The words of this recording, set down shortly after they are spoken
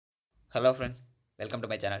Hello friends, welcome to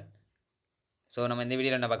my channel. So நம்ம இந்த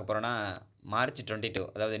வீடியோவில் என்ன பார்க்க போகிறோம்னா மார்ச் 22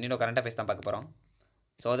 அதாவது இன்னும் கரண்ட் அஃபேர்ஸ் தான் பார்க்க போகிறோம்.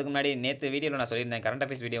 ஸோ அதுக்கு முன்னாடி நேற்று வீடியோவில் நான் சொல்லியிருந்தேன் கரண்ட்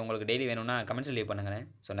அஃபேர்ஸ் வீடியோ உங்களுக்கு டெய்லி வேணும்னா கமெண்ட்ஸ் லீவ் பண்ணுங்கன்னு.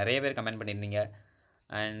 ஸோ நிறைய பேர் கமெண்ட் பண்ணியிருந்தீங்க.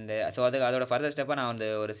 அண்டு ஸோ அதோட ஃபர்தர் ஸ்டெப்பாக நான் வந்து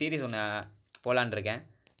ஒரு சீரிஸ் ஒன்று போகலான்னு இருக்கேன்.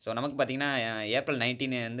 ஸோ நமக்கு பார்த்தீங்கன்னா ஏப்ரல்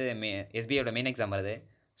 19 வந்து எஸ்பிஐயோட மெயின் எக்ஸாம் வருது.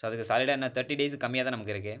 ஸோ அதுக்கு சாலிடாக என்ன 30 டேஸ் கம்மியாக தான்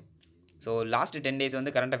நமக்கு இருக்குது. ஸோ லாஸ்ட் 10 டேஸ்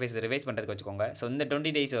வந்து கரண்ட் அஃபேர்ஸ் ரிவைஸ் பண்ணுறதுக்கு வச்சுக்கோங்க. ஸோ இந்த 20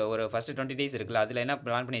 டேஸ் ஒரு ஃபஸ்ட்டு 20 டேஸ் இருக்குல்ல, அதில் என்ன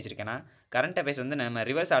பிளான் பண்ணி வச்சிருக்கேன்னா கரண்ட் அஃபேர்ஸ் வந்து நம்ம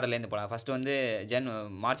ரிவர்ஸ் ஆர்டர்லேருந்து போகலாம். ஃபஸ்ட்டு வந்து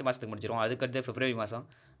மார்ச் மாதத்துக்கு முடிச்சிருவோம், அதுக்கடுத்து பிப்ரவரி மாதம்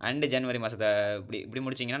அண்டு ஜனவரி மாதத்தை இப்படி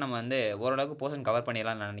முடிச்சிங்கன்னா நம்ம வந்து ஓரளவுக்கு போர்ஷன் கவர்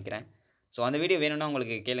பண்ணிடலாம்னு நான் நினைக்கிறேன். ஸோ அந்த வீடியோ வேணும்னா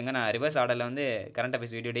உங்களுக்கு கேளுங்க, நான் ரிவர்ஸ் ஆர்டரில் வந்து current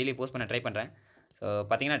affairs video daily post பண்ண ட்ரை பண்ணுறேன். ஸோ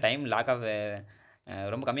பார்த்தீங்கன்னா டைம் லாக் ஆஃப்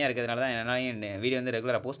ரொம்ப கம்மியாக இருக்கிறதுனால தான் என்னால் வீடியோ வந்து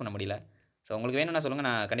ரெகுலராக போஸ்ட் பண்ண முடியல. ஸோ உங்களுக்கு வேணும்னா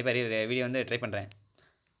சொல்லுங்கள், நான் கண்டிப்பாக வீடியோ வந்து ட்ரை பண்ணுறேன்.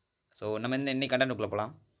 ஸோ நம்ம இன்னைக்கு கண்டென்ட்டுக்குள்ளே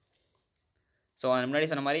போகலாம். ஸோ முன்னாடி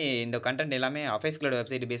சொன்ன மாதிரி இந்த கண்டென்ட் எல்லாமே அஃபேஸ்களோட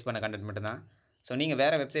வெப்சைட் பேஸ் பண்ண கண்டென்ட் மட்டும்தான். ஸோ நீங்கள்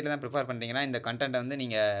வேறு வெப்சைட்டில் தான் ப்ரிப்பேர் பண்ணுறீங்கன்னா இந்த கண்டென்ட்டை வந்து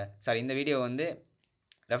இந்த வீடியோ வந்து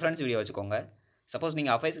ரெஃபரன்ஸ் வீடியோ வச்சுக்கோங்க. சப்போஸ்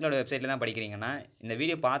நீங்கள் அஃபேஸ்களோட வெப்சைட்டில் தான் படிக்கிறீங்கன்னா இந்த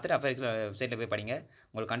வீடியோ பார்த்துட்டு அஃபேஸ்களோட வெப்சைட்டில் போய் படிங்க.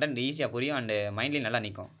 உங்களுக்கு கண்டென்ட் ஈஸியாக புரியும் அண்டு மைண்ட்லேயும் நல்லா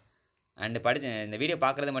நிற்கும். அண்டு இந்த வீடியோ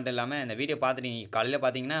பார்க்குறது மட்டும் இல்லாமல் இந்த வீடியோ பார்த்துட்டு நீங்கள் காலையில்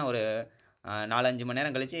பார்த்தீங்கன்னா ஒரு 4-5 மணி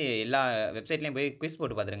நேரம் கழித்து எல்லா வெப்சைட்லேயும் போய் குவிஸ்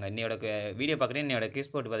போட்டு பார்த்துருங்க. இன்னையோட வீடியோ பார்க்குறேன், இன்னையோட குவிஸ்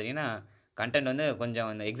போட்டு பார்த்துட்டிங்கன்னா கண்டென்ட் வந்து கொஞ்சம்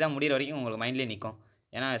இந்த எக்ஸாம் முடிகிற வரைக்கும் உங்களுக்கு மைண்ட்லேயே நிற்கும்.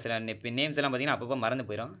 ஏன்னா சில நேம்ஸ் எல்லாம் பார்த்தீங்கன்னா அப்பப்போ மறந்து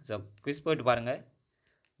போயிடும். ஸோ குவிஸ் போட்டு பாருங்கள்.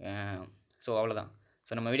 ஸோ அவ்வளோதான்.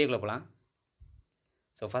 ஸோ நம்ம வீடியோக்குள்ளே போகலாம்.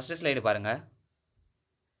 ஸோ ஃபஸ்ட்டு ஸ்லைடு பாருங்கள்.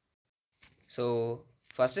 ஸோ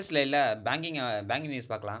ஃபஸ்ட்டு ஸ்லைடில் பேங்கிங்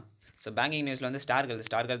நியூஸ் பார்க்கலாம். ஸோ பேங்கிங் நியூஸில் வந்து ஸ்டார்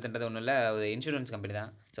ஹெல்த்ன்றது ஒன்றும் இல்லை, ஒரு இன்சூரன்ஸ் கம்பெனி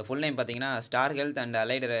தான். ஸோ ஃபுல் நேம் பார்த்தீங்கன்னா star health and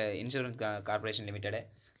allied insurance corporation limited.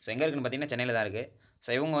 So எங்கே இருக்குன்னு பார்த்தீங்கன்னா சென்னையில் தான் இருக்குது. ஸோ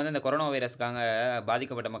இவங்க வந்து இந்த கொரோனா வைரஸ்க்காக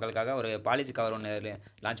பாதிக்கப்பட்ட மக்களுக்காக ஒரு பாலிசி கவர் ஒன்று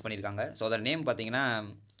லான்ச் பண்ணியிருக்காங்க. ஸோ அதோட நேம் பார்த்தீங்கன்னா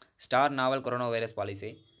ஸ்டார் நாவல் கொரோனா வைரஸ் பாலிசி.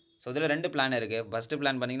 ஸோ இதில் 2 பிளான் இருக்குது. ஃபஸ்ட்டு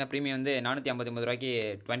பிளான் பார்த்தீங்கன்னா ப்ரீமியம் வந்து 459 ரூபாய்க்கு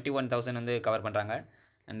 21,000 வந்து கவர் பண்ணுறாங்க.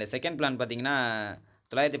 அண்ட் செகண்ட் பிளான் பார்த்தீங்கன்னா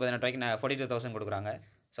 918 ரூபாய்க்கு 42,000 கொடுக்குறாங்க.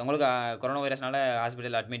 ஸோ உங்களுக்கு கொரோனா வைரஸ்னால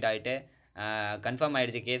ஹாஸ்பிட்டல் அட்மிட் ஆகிட்டு கன்ஃபார்ம்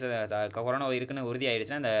ஆகிடுச்சு, கேஸு கொரோனா இருக்குன்னு உறுதி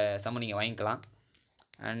ஆகிடுச்சுன்னா அந்த சம்மு நீங்கள் வாங்கிக்கலாம்.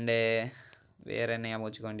 அண்டு வேறு என்ன ஞாபகம்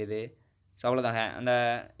வச்சுக்க வேண்டியது. ஸோ அவ்வளோதான். அந்த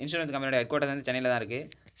இன்சூரன்ஸ் கம்பெனியோட ஹெட் குவார்ட்டர்ஸ் வந்து சென்னையில் தான் இருக்குது.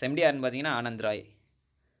 எம்டிஆர்னு பார்த்தீங்கன்னா ஆனந்த் ராய்.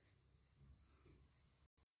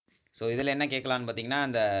 ஸோ இதில் என்ன கேட்கலான்னு பார்த்தீங்கன்னா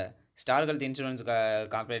அந்த star health insurance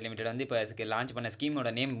corporate limited வந்து இப்போ லான்ச் பண்ண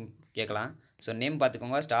ஸ்கீமோட நேம் கேட்கலாம். ஸோ நேம்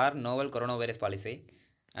பார்த்துக்கோங்க, star novel corona virus policy.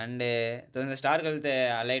 And இந்த star health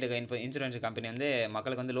allied insurance company வந்து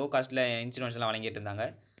மக்களுக்கு வந்து லோ காஸ்ட்டில் இன்சூரன்ஸ்லாம் வழங்கிட்டு இருந்தாங்க.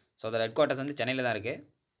 ஸோ அதோட ஹெட் குவார்ட்டர்ஸ் வந்து சென்னையில் தான் இருக்குது.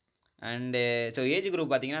 அண்டு ஸோ ஏஜ்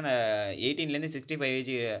குரூப் பார்த்தீங்கன்னா அந்த 18லேருந்து 65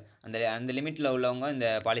 ஏஜ் அந்த லிமிட்டில் உள்ளவங்க இந்த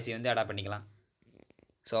பாலிசி வந்து அடாப்ட் பண்ணிக்கலாம்.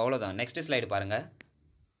 ஸோ அவ்வளோதான். நெக்ஸ்ட் ஸ்லைடு பாருங்கள்.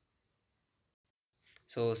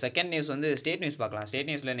 ஸோ செகண்ட் நியூஸ் வந்து ஸ்டேட் நியூஸ் பார்க்கலாம். ஸ்டேட்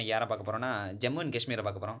நியூஸில் இன்றைக்கி யாரை பார்க்க போகிறோன்னா ஜம்மு அண்ட் காஷ்மீரை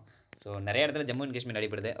பார்க்க போகிறோம். ஸோ நிறைய இடத்துல Jammu and Kashmir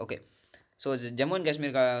அடிப்படுது. Okay, so Jammu and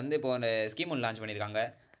காஷ்மீருக்கு வந்து இப்போ அந்த ஸ்கீம் ஒன்று லான்ச் பண்ணியிருக்காங்க.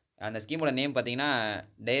 அந்த ஸ்கீமோட நேம் பார்த்தீங்கன்னா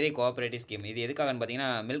டைரி கோஆப்ரேட்டிவ் ஸ்கீம். இது எதுக்காகன்னு பார்த்தீங்கன்னா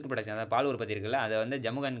மில்க் ப்ரொடக்ஷன், அதாவது பால் உற்பத்தி இருக்குல்ல, அதை வந்து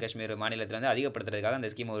ஜம்மு அண்ட் காஷ்மீர் மாநிலத்தில் வந்து அதிகப்படுத்துறதுக்காக அந்த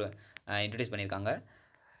ஸ்கீம் இன்ட்ரடியூஸ் பண்ணியிருக்காங்க.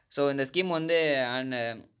 ஸோ இந்த ஸ்கீம் வந்து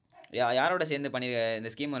யாரோட சேர்ந்து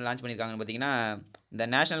இந்த ஸ்கீம் லான்ச் பண்ணியிருக்காங்கன்னு பார்த்தீங்கன்னா இந்த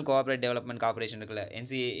நேஷனல் கோஆப்ரேட் டெவலப்மெண்ட் கார்பரேஷன் இருக்குல்ல,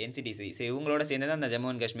 என்சிடிசி. ஸோ இவங்களோட சேர்ந்து தான் இந்த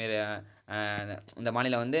ஜம்மு அண்ட் காஷ்மீர் இந்த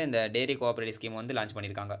மாநிலம் வந்து இந்த டெய்ரி கோஆப்ரேட்டிவ் ஸ்கீம் வந்து லான்ச்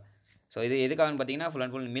பண்ணியிருக்காங்க. ஸோ இது எதுக்காகன்னு பார்த்தீங்கன்னா full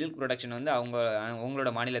and full milk production வந்து அவங்களோட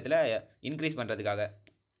மாநிலத்தில் இன்க்ரீஸ் பண்ணுறதுக்காக.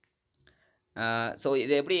 ஸோ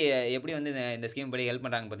இது எப்படி வந்து இந்த ஸ்கீம் படி ஹெல்ப்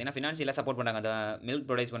பண்ணுறாங்கன்னு பார்த்தீங்கன்னா ஃபினான்ஷியலாக சப்போர்ட் பண்ணுறாங்க. அந்த மில்க்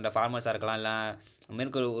ப்ரொடியூஸ் பண்ணுற ஃபார்மர்ஸாக இருக்கலாம், இல்லை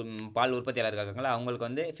மில்க் பால் உற்பத்தியாளர்கள் இருக்காங்களா, அவங்களுக்கு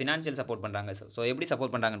வந்து ஃபினான்ஷியல் சப்போர்ட் பண்ணுறாங்க. ஸோ எப்படி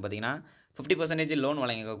சப்போர்ட் பண்ணுறாங்கன்னு பார்த்தீங்கன்னா 50% லோன்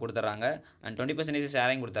கொடுத்துட்றாங்க, அண்ட் 20%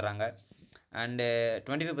 ஷேரிங் கொடுத்துட்றாங்க, அண்டு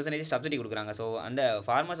 25% சப்சிடி கொடுக்குறாங்க. ஸோ அந்த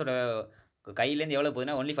ஃபார்மர்ஸோட கையிலேருந்து எவ்வளோ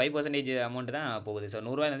போகுதுன்னா ஒன்லி 5% அமௌண்ட் தான் போகுது. ஸோ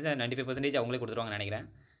 100 ரூபாயிலேருந்து 95% அவங்களே கொடுத்துருவாங்கன்னு நினைக்கிறேன்.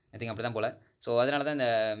 ஐ திங்க் அப்படி தான் போல். ஸோ அதனால தான் இந்த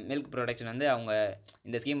மில்க் ப்ரொடக்ஷன் வந்து அவங்க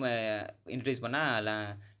இந்த ஸ்கீம் இன்ட்ரடியூஸ் பண்ணால்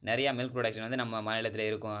நிறையா மில்க் ப்ரொடக்ஷன் வந்து நம்ம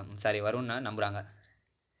மாநிலத்தில் வரும்னு நம்புகிறாங்க.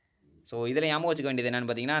 ஸோ இதில் ஞாபகம் வச்சுக்க வேண்டியது என்னென்னு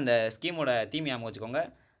பார்த்தீங்கன்னா அந்த ஸ்கீமோட தீம் ஞாபகம் வச்சுக்கோங்க,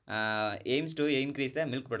 AIIMS to increase the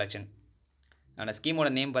milk production. அந்த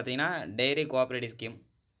ஸ்கீமோட நேம் பார்த்தீங்கன்னா டைரி கோஆப்ரேட்டிவ் ஸ்கீம்.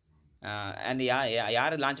 அண்ட்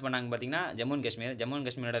யார் லான்ச் பண்ணாங்கன்னு பார்த்தீங்கன்னா ஜம்மு அண்ட்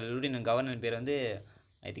காஷ்மீரோட லெஃப்டினன்ட் கவர்னர் பேர் வந்து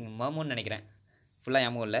ஐ திங்க் மர்மூன்னு நினைக்கிறேன், ஃபுல்லாக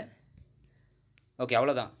ஞாபகம் இல்லை. ஓகே,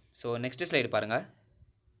 அவ்வளோதான். ஸோ நெக்ஸ்ட் ஸ்லைடு பாருங்கள்.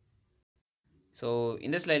 ஸோ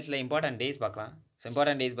இந்த ஸ்லைட்ஸில் இம்பார்ட்டன்ட் டேஸ் பார்க்கலாம். ஸோ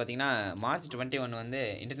இம்பார்ட்டன்ட் டேஸ் பார்த்தீங்கன்னா மார்ச் 21 வந்து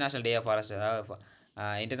இன்டர்நேஷ்னல் டே ஆஃப் ஃபாரஸ்ட், அதாவது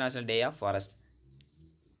international day of forest.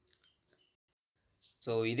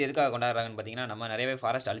 So இது எதுக்காக கொண்டாடுறாங்கன்னு பார்த்தீங்கன்னா நம்ம நிறையவே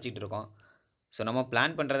ஃபாரஸ்ட் அழிச்சிட்டு இருக்கோம். ஸோ நம்ம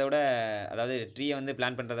பிளான் பண்ணுறத விட, அதாவது ட்ரீயை வந்து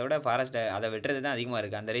பிளான் பண்ணுறத விட ஃபாரஸ்ட்டை அதை வெட்டுறது தான் அதிகமாக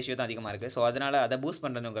இருக்குது, அந்த ரேஷியோ தான் அதிகமாக இருக்குது. ஸோ அதனால் அதை பூஸ்ட்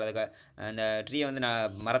பண்ணுறதுக்காக அந்த ட்ரீயை வந்து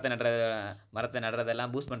மரத்தை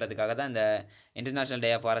நடுறதெல்லாம் பூஸ்ட் பண்ணுறதுக்காக தான் இந்த இன்டர்நேஷ்னல்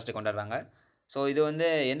டே ஆஃப் ஃபாரஸ்ட்டை கொண்டாடுறாங்க. ஸோ இது வந்து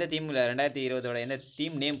எந்த தீமில் 2020 எந்த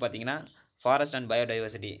தீம் நேம் பார்த்தீங்கன்னா forest and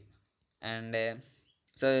biodiversity. And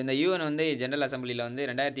so இந்த யூஎன் வந்து ஜெனரல் அசம்பிளியில் வந்து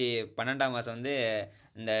 2012 வந்து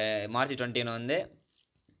இந்த மார்ச் 21 வந்து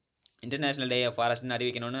இன்டர்நேஷ்னல் டே ஆஃப் ஃபாரஸ்ட்னு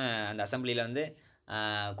அறிவிக்கணும்னு அந்த அசம்பிளியில் வந்து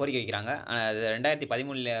கோரிக்கை வைக்கிறாங்க. அது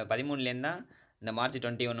 2013 தான் இந்த மார்ச்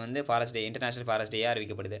 21 வந்து forest day, international forest டேயாக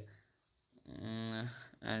அறிவிக்கப்படுது.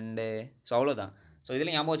 And so அவ்வளோதான். ஸோ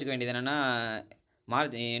இதில் ஞாபகம் வச்சுக்க வேண்டியது என்னென்னா,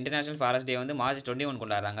 இன்டர்நேஷ்னல் ஃபாரஸ்ட் டே வந்து மார்ச் 21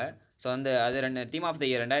 கொண்டாடுறாங்க. ஸோ அது theme of the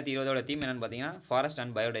year 2020 theme என்னென்னு பார்த்தீங்கன்னா ஃபாரஸ்ட்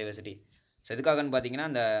அண்ட் பயோடைவர்சிட்டி. ஸோ எதுக்காகன்னு பார்த்தீங்கன்னா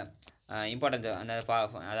அந்த இம்பார்ட்டன்ஸ், அந்த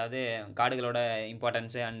அதாவது காடுகளோட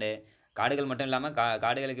இம்பார்ட்டன்ஸு அண்டு காடுகள் மட்டும் இல்லாமல்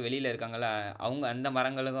காடுகளுக்கு வெளியில் இருக்காங்கள அவங்க அந்த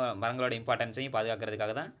மரங்களோட இம்பார்ட்டன்ஸையும்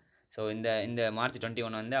பாதுகாக்கிறதுக்காக தான் ஸோ இந்த மார்ச்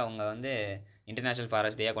 21 வந்து அவங்க வந்து இன்டர்நேஷ்னல்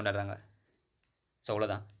ஃபாரஸ்ட் டேயாக கொண்டாடுறாங்க. ஸோ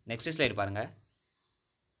அவ்வளோதான். நெக்ஸ்ட் ஸ்லைடு பாருங்கள்.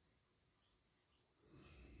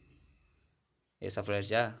 சஃபர்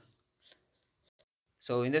ஆயிடுச்சா?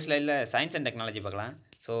 ஸோ இந்த ஸ்லைடில் சயின்ஸ் அண்ட் டெக்னாலஜி பார்க்கலாம்.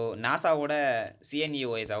 ஸோ நாசாவோட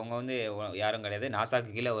சிஎன்இஓஎஸ் அவங்க வந்து யாரும் கிடையாது,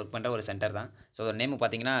 நாசாவுக்கு கீழே ஒர்க் பண்ணுற ஒரு சென்டர் தான். ஸோ அதோட நேம்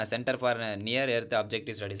பார்த்தீங்கன்னா centre for near earth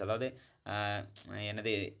objective studies. அதாவது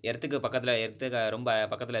எர்த்துக்கு ரொம்ப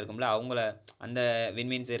பக்கத்தில் இருக்கும்ல, அவங்கள அந்த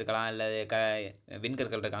விண்மீன்ஸ் இருக்கலாம், இல்லை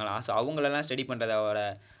விண்கற்கள் இருக்காங்களா, ஸோ அவங்களெல்லாம் ஸ்டடி பண்ணுறதோட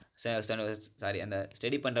அந்த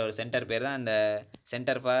ஸ்டடி பண்ணுற ஒரு சென்டர் பேர் தான் அந்த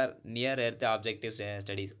centre for near earth objective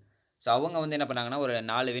studies. So அவங்க வந்து என்ன பண்ணாங்கன்னா, ஒரு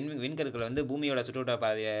 4 விண்கற்கள் வந்து பூமியோட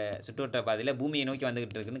சுற்றுவட்ட பாதையில் பூமியை நோக்கி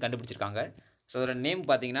வந்துகிட்டு இருக்குன்னு கண்டுபிடிச்சிருக்காங்க. ஸோ அதோட நேம்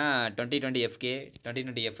பார்த்தீங்கன்னா 2020 FK,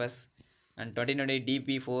 2020 FS and 2020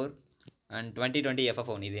 DP4 and 2020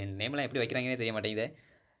 FF1. இது நேம்லாம் எப்படி வைக்கிறாங்கன்னே தெரிய மாட்டேங்குது.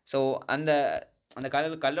 ஸோ அந்த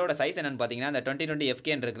கல்லோட சைஸ் என்னென்னு பார்த்தீங்கன்னா, அந்த 2020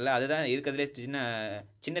 FKன்னு இருக்குல்ல, அதுதான் இருக்கிறதுலே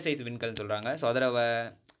சின்ன சைஸ் விண்கல்னு சொல்கிறாங்க. ஸோ அதோட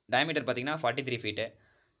டயமீட்டர் பார்த்தீங்கன்னா 43 ஃபீட்டு.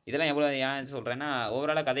 இதெல்லாம் எவ்வளோ ஏன் சொல்கிறேன்னா,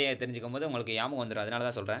 ஓவராலாக கதையை தெரிஞ்சுக்கும் போது உங்களுக்கு ஞாபகம் வந்துடும், அதனால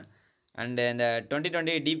தான் சொல்கிறேன். அண்டு இந்த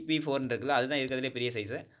 2020 DP4 இருக்குல்ல, அதுதான் இருக்கிறதுலே பெரிய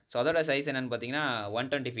சைஸு. ஸோ அதோட சைஸ் என்னென்னு பார்த்தீங்கன்னா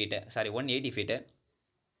 180 ஃபீட்டு.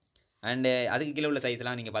 அண்டு அதுக்கு கீழே உள்ள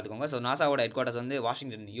சைஸ்லாம் நீங்கள் பார்த்துக்கோங்க. ஸோ நாசாவோட ஹெட் குவார்ட்டர்ஸ் வந்து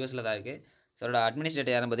வாஷிங்டன் யூஎஸில் தான் இருக்குது. ஸோ அதோட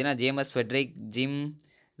அட்மினிஸ்ட்ரேட்டர் யாருன்னு பார்த்தீங்கன்னா ஜேமஸ் ஃபெட்ரிக் ஜிம்,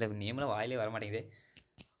 இல்லை நேம்லாம் வாயிலே வர மாட்டேங்குது.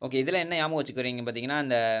 ஓகே, இதில் என்ன ஞாபகம் வச்சுக்கிறீங்க பார்த்தீங்கன்னா,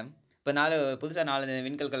 இப்போ புதுசாக 4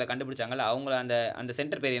 விண்கல்களை கண்டுபிடிச்சாங்கல்ல, அவங்கள அந்த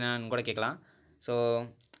சென்டர் பேர் என்னன்னு கூட கேட்கலாம். So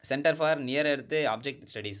centre for near earth object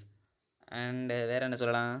studies. And வேறு என்ன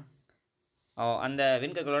சொல்லலாம், அந்த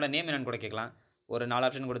விண்கற்களோட நேம் என்னென்னு கூட கேட்கலாம். ஒரு 4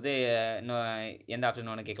 ஆப்ஷன் கொடுத்து இன்னும் எந்த ஆப்ஷன்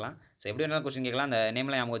ஒன்று கேட்கலாம். ஸோ எப்படி வேணாலும் கொஸ்டின் கேட்கலாம். அந்த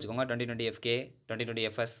நேம்லாம் ஞாபகம் வச்சுக்கோங்க. 2020 FK, 2020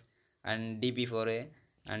 FS and DP4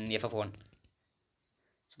 and FF1.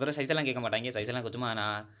 So இதோட சைஸெல்லாம் கேட்க மாட்டாங்க. சைஸெல்லாம் கொஞ்சமாக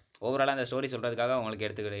நான் ஓவராலாக அந்த ஸ்டோரி சொல்கிறதுக்காக உங்களுக்கு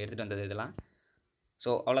எடுத்துகிட்டு வந்தது இதெல்லாம்.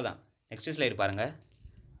 ஸோ அவ்வளோதான். நெக்ஸ்ட் ஸ்லைடு பாருங்கள்.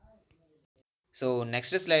 ஸோ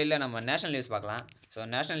நெக்ஸ்ட் ஸ்லைடில் நம்ம நேஷனல் நியூஸ் பார்க்கலாம். ஸோ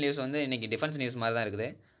நேஷனல் நியூஸ் வந்து இன்றைக்கி டிஃபென்ஸ் நியூஸ் மாதிரி தான் இருக்குது.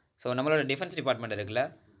 ஸோ நம்மளோட டிஃபென்ஸ் டிபார்ட்மெண்ட் இருக்குல்ல,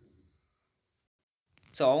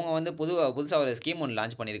 ஸோ அவங்க வந்து புதுசாக ஒரு ஸ்கீம் ஒன்று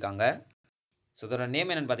லான்ச் பண்ணியிருக்காங்க. ஸோ அதோட நேம்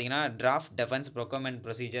என்னென்னு பார்த்தீங்கன்னா draft defence procurement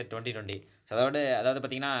procedure 2020. So அதாவது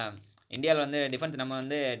பார்த்தீங்கன்னா இந்தியாவில் வந்து நம்ம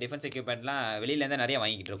வந்து டிஃபென்ஸ் எக்யூப்மெண்ட்லாம் வெளியிலேருந்து நிறைய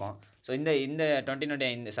வாங்கிக்கிட்டு இருக்கோம். ஸோ இந்த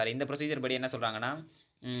 2020 இந்த ப்ரொசீஜர் படி என்ன சொல்கிறாங்கன்னா,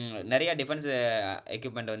 நிறையா டிஃபென்ஸ்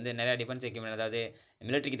எக்யூப்மெண்ட் அதாவது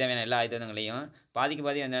மிலிட்ரிக்கு தேவையான எல்லா ஆயுதங்களையும் பாதிக்கு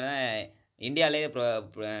பாதி வந்து இந்தியாவிலே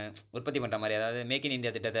உற்பத்தி பண்ணுற மாதிரி, அதாவது மேக் இன்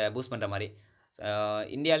இந்தியா திட்டத்தை பூஸ்ட் பண்ணுற மாதிரி,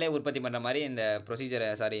 இந்தியாவிலே உற்பத்தி பண்ணுற மாதிரி இந்த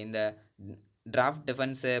இந்த டிராஃப்ட்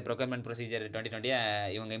டிஃபென்ஸ் ப்ரொக்யூர்மெண்ட் ப்ரொசீஜர் 2020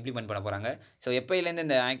 இவங்க இம்ப்ளிமெண்ட் பண்ண போகிறாங்க. ஸோ எப்போயிலேருந்து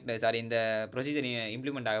இந்த ப்ரொசீஜர்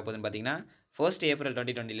இம்ப்ளிமெண்ட் ஆக போகுதுன்னு பார்த்தீங்கன்னா 1 ஏப்ரல்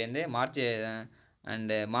 2020 மார்ச்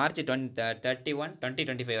 31,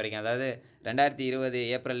 2025 வரைக்கும், அதாவது 2020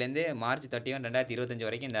 ஏப்ரல்லேருந்து மார்ச் 31, 2025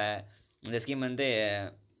 வரைக்கும் இந்த ஸ்கீம் வந்து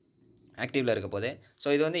ஆக்டிவில் இருக்க போகுது. ஸோ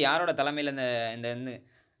இது வந்து யாரோட தலைமையில்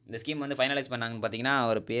இந்த ஸ்கீம் வந்து ஃபைனலைஸ் பண்ணாங்கன்னு பார்த்தீங்கன்னா,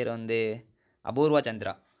 அவர் பேர் வந்து அபூர்வா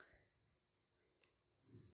சந்திரா.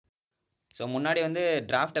 ஸோ முன்னாடி வந்து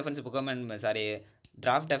டிராஃப்ட் டிஃபென்ஸ்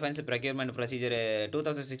ப்ரொக்யூர்மெண்ட் ப்ரொசீஜர்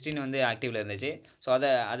 2016 வந்து ஆக்டிவில் இருந்துச்சு. ஸோ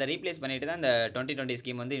அதை ரீப்ளேஸ் பண்ணிட்டு தான் இந்த 2020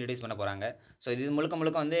 ஸ்கீம் வந்து இன்ட்ரடியூஸ் பண்ண போகிறாங்க. ஸோ இது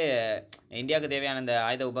முழுக்க வந்து இந்தியாவுக்கு தேவையான இந்த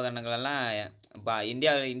ஆயுத உபகரணங்கள்லாம் இப்போ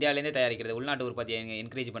இந்தியாவிலேருந்தே தயாரிக்கிறது, உள்நாட்டு உற்பத்தியை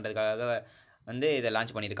என்கரேஜ் பண்ணுறதுக்காக வந்து இதை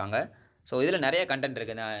லான்ச் பண்ணியிருக்காங்க. ஸோ இதில் நிறைய கண்டென்ட்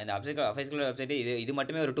இருக்குது. இந்த அஃபீஷியல் வெப்சைட்டு இது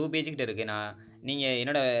மட்டுமே ஒரு 2 பேஜ் கிட்ட இருக்குது. நீங்கள்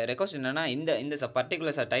என்னோடய ரெக்வஸ்ட் என்னென்னா, இந்த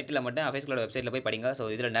பர்டிகுலர் டைட்டில் மட்டும் அஃபீஷியலோட வெப்சைட்டில் போய் படிங்க. ஸோ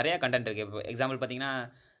இதில் நிறையா கண்டென்ட் இருக்குது. இப்போ எக்ஸாம்பிள் பார்த்தீங்கன்னா,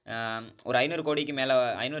 ஒரு 500 கோடிக்கு மேலே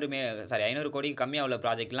 500 கோடிக்கு கம்மியாக உள்ள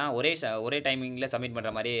ப்ராஜெக்ட்லாம் ஒரே டைமிங்கில் சப்மிட்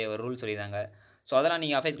பண்ணுற மாதிரி ஒரு ரூல் சொல்லியிருந்தாங்க. ஸோ அதெல்லாம்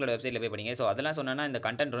நீங்கள் அஃபேஸ்களோட வெப்சைட்டில் போய் படிங்க. ஸோ அதெல்லாம் சொன்னேன்னா இந்த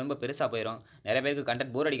கண்டென்ட் ரொம்ப பெருசாக போயிடும். நிறைய பேருக்கு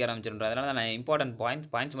கண்டென்ட் போர் அடிக்க ஆரம்பிச்சிடும். அதனால தான் நான் இம்பார்ட்டன்ட்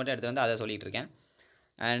பாயிண்ட்ஸ் மட்டும் எடுத்து வந்து அதை சொல்லிட்டு இருக்கேன்.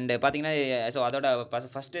 அண்ட் பார்த்தீங்கன்னா ஸோ அதோட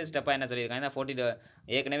ஃபஸ்ட்டு ஸ்டெப்பாக என்ன சொல்லியிருக்காங்க, 42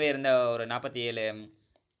 ஏற்கனவே இருந்த ஒரு 47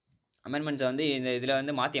 அமெண்ட்மெண்ட்ஸை வந்து இந்த இதில்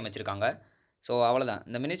வந்து மாற்றி அமைச்சிருக்காங்க. ஸோ அவ்வளோதான்.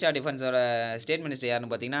 இந்த மினிஸ்ட்ரி ஆஃப் டிஃபென்ஸோட ஸ்டேட் மினிஸ்டர்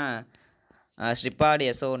யாருன்னு பார்த்தீங்கன்னா ஸ்ரீபாட்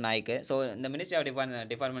யசோ நாய்க்கு. ஸோ இந்த மினிஸ்ட்ரி ஆஃப்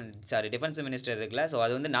டிஃபென்ஸ் மினிஸ்டர் இருக்குல்ல, ஸோ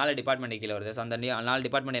அது வந்து 4 டிபார்ட்மெண்ட் கீழே வருது. ஸோ அந்த 4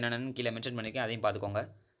 டிபார்ட்மெண்ட் என்னென்னு கீழே மென்ஷன் பண்ணியிருக்கேன், அதையும் பார்த்துக்கோங்க.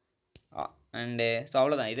 அண்டு ஸோ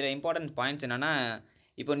அவ்வளோதான். இதில் இம்பார்ட்டன்ட் பாயிண்ட்ஸ் என்னென்னா,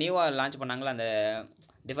 இப்போ நியூவாக லான்ச் பண்ணாங்களா அந்த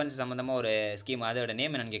டிஃபென்ஸ் சம்மந்தமாக ஒரு ஸ்கீம், அதோட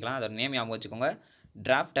நேம் என்னென்னு கேட்கலாம். அதோட நேம் ஞாபகம் வச்சுக்கோங்க,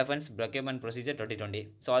 draft defence procurement procedure 2020.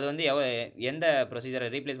 So அது வந்து எந்த ப்ரொசீஜரை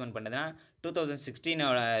ரீப்ளேஸ்மெண்ட் பண்ணுறதுன்னா 2016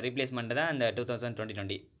 ரீப்ளேஸ்மெண்ட் தான் இந்த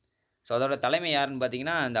 2020. ஸோ அதோட தலைமை யாருன்னு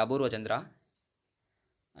பார்த்தீங்கன்னா அந்த அபூர்வ சந்திரா.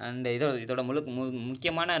 அண்ட் இதோட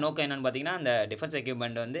முக்கியமான நோக்கம் என்னென்னு பார்த்தீங்கன்னா, அந்த டிஃபென்ஸ்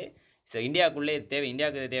எக்யூப்மெண்ட் வந்து ஸோ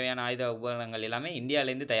இந்தியாவுக்கு தேவையான ஆயுத உபகரணங்கள் எல்லாமே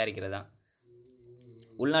இந்தியாவிலேருந்து தயாரிக்கிறது தான்.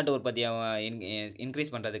 உள்நாட்டு உற்பத்தியை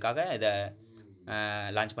இன்க்ரீஸ் பண்ணுறதுக்காக இதை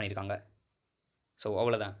லான்ச் பண்ணியிருக்காங்க. ஸோ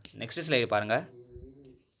அவ்வளோதான். நெக்ஸ்ட் ஸ்லைடு பாருங்கள்.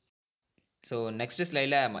 ஸோ நெக்ஸ்ட்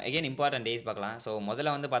ஸ்லைடில் அகெயின் இம்பார்ட்டன்ட் டேஸ் பார்க்கலாம். ஸோ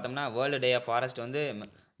முதல்ல வந்து பார்த்தோம்னா வேர்ல்டு டே ஆஃப் ஃபாரஸ்ட் வந்து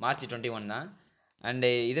March 21 தான். அண்டு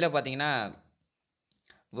இதில் பார்த்தீங்கன்னா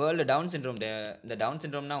வேர்ல்டு டவுன் சிண்ட்ரோம் டே. இந்த டவுன்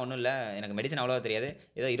சிண்ட்ரோம்னா ஒன்றும் இல்லை, எனக்கு மெடிசன் அவ்வளோவா தெரியாது.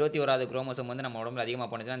 ஏதோ 21வது குரோமோசோம் வந்து நம்ம உடம்புல அதிகமாக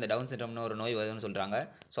போனதுன்னா இந்த டவுன் சிண்ட்ரோம்னு ஒரு நோய் வருதுன்னு சொல்கிறாங்க.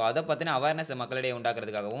 ஸோ அதை பற்றின அவேர்னஸ் மக்களிடையே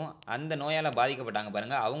உண்டாக்குறதுக்காகவும் அந்த நோயால் பாதிக்கப்பட்டாங்க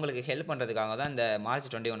பாருங்கள், அவங்களுக்கு ஹெல்ப் பண்ணுறதுக்காக தான் இந்த March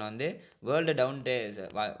 21 வந்து வேர்ல்டு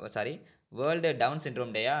டவுன்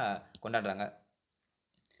சிண்ட்ரோம் டேயாக கொண்டாடுறாங்க.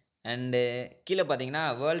 அண்டு கீழே பார்த்தீங்கன்னா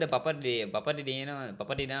வேர்ல்டு பப்பர்ட்டி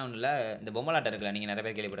டேனா ஒன்றும் இல்லை, இந்த பொம்மலாட்டம் இருக்குல்ல, நீங்கள் நிறைய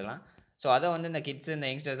பேர் கேள்விப்படலாம். ஸோ அதை வந்து இந்த கிட்ஸ் இந்த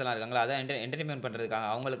யங்ஸ்டர்ஸ் எல்லாம் இருக்காங்களா, அதை என்டர்டெயின்மெண்ட் பண்ணுறதுக்காக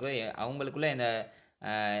அவங்களுக்குள்ளே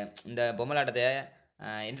இந்த பொம்மலாட்டத்தை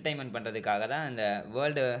என்டர்டெயின்மெண்ட் பண்ணுறதுக்காக தான் இந்த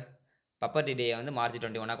வேர்ல்டு பப்பர்ட்டி டேயை வந்து March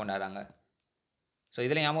 21 கொண்டாடுறாங்க. ஸோ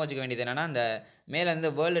இதில் ஞாபகம் வச்சுக்க வேண்டியது என்னென்னா, இந்த மேலே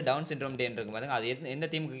வந்து வேர்ல்டு டவுன் சிண்ட்ரோம் டேன்னு இருக்கும் பாருங்க, அது எந்த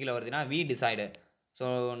தீமுக்கு கீழே வருதுன்னா வி டிசைடு. ஸோ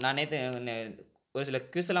நான் நேற்று ஒரு சில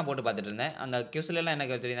கியூஸ்லாம் போட்டு பார்த்துட்டு இருந்தேன். அந்த கியூஸ்லாம் என்ன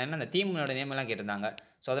சொல்லியிருந்தாங்கன்னா, அந்த தீமோட நேமெல்லாம் கேட்டிருந்தாங்க.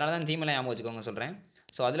 ஸோ அதனால தான் தீமெல்லாம் ஞாபகம் வச்சுக்கோங்க சொல்கிறேன்.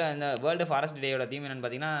 ஸோ அதில் இந்த வேர்ல்டு ஃபாரஸ்ட் டேயோட தீம் என்னென்னு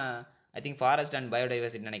பார்த்தீங்கன்னா, I think forest and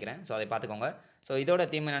biodiversity நினைக்கிறேன். ஸோ அதை பார்த்துக்கோங்க. ஸோ இதோட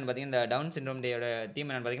தீம் என்னென்னு பார்த்தீங்கன்னா, இந்த டவுன் சிண்ட்ரோம் டேயோட தீம்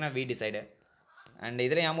என்னென்னு பார்த்தீங்கன்னா வி டிசைடு. அண்ட்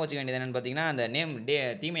இதில் ஞாபகம் வச்சுக்க வேண்டியது என்னென்னு பார்த்தீங்கன்னா, அந்த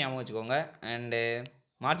தீமை ஞாபகம் வச்சுக்கோங்க. அண்டு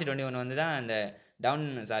March 21 வந்து தான் அந்த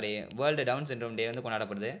வேர்ல்டு டவுன் சிண்ட்ரோம் டே வந்து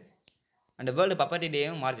கொண்டாடப்படுது. அண்ட் வேர்ல்டு பப்பர்ட்டி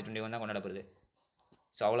டேயும் March 21 தான் கொண்டாடப்படுது.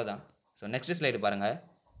 ஸோ அவ்வளோதான். ஸோ நெக்ஸ்ட் ஸ்லைடு பாருங்கள்.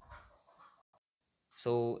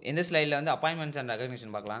 ஸோ இந்த ஸ்லைடில் வந்து அப்பாயின்மெண்ட்ஸ் அண்ட்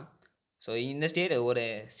ரெகக்னிஷன் பார்க்கலாம். ஸோ இந்த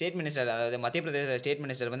ஸ்டேட் மினிஸ்டர், அதாவது மத்திய பிரதேச ஸ்டேட்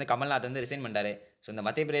மினிஸ்டர் வந்து கமல்நாத் வந்து ரிசைன் பண்ணிட்டாரு. ஸோ இந்த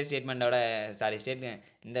மத்திய பிரதேஷ்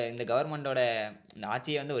இந்த கவர்மெண்ட்டோட இந்த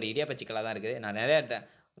ஆட்சியை வந்து ஒரு இடியாப்ப சிக்கலாக தான் இருக்குது. நான்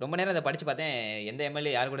ரொம்ப நேரம் இதை படித்து பார்த்தேன், எந்த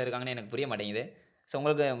எம்எல்ஏ யார் கூட இருக்காங்கன்னு எனக்கு புரிய மாட்டேங்குது. ஸோ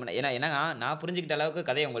உங்களுக்கு ஏன்னா நான் புரிஞ்சுக்கிட்ட அளவுக்கு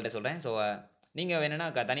கதையை உங்கள்கிட்ட சொல்கிறேன். ஸோ நீங்கள் வேணும்னா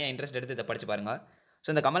தனியாக இன்ட்ரெஸ்ட் எடுத்து இதை படித்து பாருங்கள். ஸோ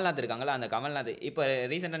இந்த கமல்நாத் இருக்காங்களா, அந்த கமல்நாத் இப்போ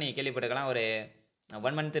ரீசெண்டாக நீங்கள் கேள்விப்பட்டிருக்கலாம், ஒரு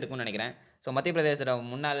 1 month இருக்கும்னு நினைக்கிறேன். ஸோ மத்திய பிரதேசோட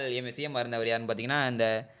முன்னாள் சிஎம் இருந்தவர் யாருன்னு பார்த்தீங்கன்னா இந்த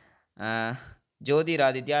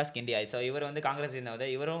ஜோதிராதித்யா ஸ்கிண்டியா. ஸோ இவர் வந்து காங்கிரஸ்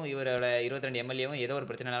சேர்ந்தவர். இவரோட 22 எம்எல்ஏவும் ஏதோ ஒரு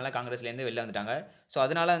பிரச்சனைனால காங்கிரஸ்லேருந்து வெளில வந்துட்டாங்க. ஸோ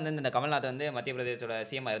அதனால வந்து இந்த கமல்நாத் வந்து மத்திய பிரதேசோட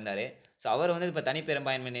சிஎம் இருந்தார். ஸோ அவர் வந்து இப்போ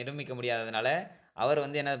தனிப்பெரும்பான்மை நிரூபிக்க முடியாததுனால அவர்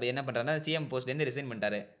வந்து என்ன பண்ணுறாருன்னா சிஎம் போஸ்ட்லேருந்து ரிசைன்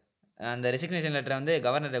பண்ணிட்டாரு. அந்த ரெசிக்னேஷன் லெட்டரை வந்து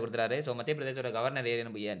கவர்னரை கொடுத்துறாரு. ஸோ மத்திய பிரதேசோட கவர்னர்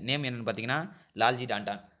நேம் என்னென்னு பார்த்தீங்கன்னா லால்ஜி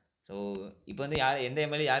டாண்டான். ஸோ இப்போ வந்து எந்த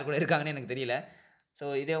எம்எல்ஏ யார் கூட இருக்காங்கன்னு எனக்கு தெரியல. ஸோ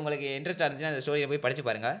இது உங்களுக்கு இன்ட்ரெஸ்ட்டாக இருந்துச்சுன்னா அந்த ஸ்டோரியை போய் படித்து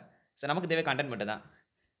பாருங்கள். ஸோ நமக்கு தேவை கண்டென்ட் மட்டும் தான்.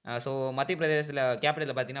 ஸோ மத்திய பிரதேசத்தில்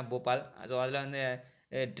கேபிட்டலில் பார்த்தீங்கன்னா போபால். ஸோ அதில் வந்து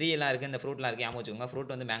ட்ரீ எல்லாம் இருக்குது, இந்த ஃப்ரூட்லாம் இருக்குது, ஞாபகம் வச்சுக்கோங்க.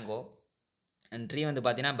 ஃப்ரூட் வந்து மேங்கோ, அண்ட் ட்ரீ வந்து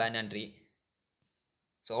பார்த்தீங்கன்னா பேனான் ட்ரீ.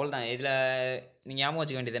 ஸோ அவ்வளோதான். இதில் நீங்கள் ஞாபகம்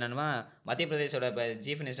வச்சுக்க வேண்டியது என்னென்னா, மத்திய பிரதேசோட இப்போ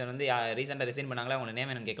சீஃப் மினிஸ்டர் வந்து ரீசெண்டாக ரிசைன் பண்ணாங்களா, அவங்க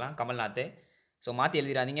நேம் என்னன்னு கேட்கலாம், கமல்நாத். ஸோ மாற்றி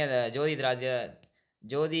எழுதிடாதீங்க, அதை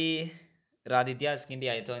ஜோதிராதித்யா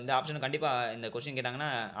ஸ்கிண்டியா. ஸோ இந்த ஆப்ஷன் கண்டிப்பாக இந்த கொஸ்டின் கேட்டாங்கன்னா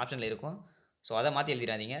ஆப்ஷனில் இருக்கும். ஸோ அதை மாற்றி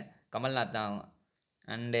எழுதிடாதீங்க, கமல்நாத் தான்.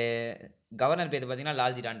 அண்டு கவர்னர் பேர் பார்த்தீங்கன்னா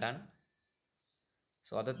லால்ஜி டாண்டான்.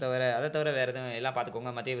 ஸோ அதை தவிர வேறு எதுவும் எல்லாம்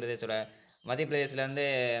பார்த்துக்கோங்க. மத்திய பிரதேசில் வந்து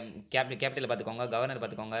கேபிட்டலில் பார்த்துக்கோங்க, கவர்னர்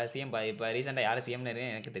பார்த்துக்கோங்க, சிஎம் இப்போ ரீசெண்டாக யார் சிஎம்னு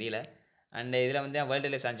எனக்கு தெரியல. அண்டு இதில் வந்து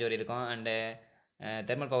வைல்டு லைஃப் சாங்சுவரி இருக்கும், and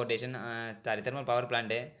thermal power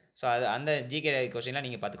plant. So அந்த ஜிகே கொஸ்டின்லாம்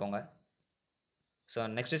நீங்கள் பார்த்துக்கோங்க. ஸோ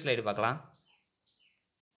நெக்ஸ்ட் ஸ்லைடு பார்க்கலாம்.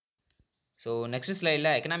 ஸோ நெக்ஸ்ட்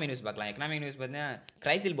ஸ்லைடில் எக்கனாமிக் நியூஸ் பார்க்கலாம். எக்கனாமிக் நியூஸ் பார்த்தீங்கன்னா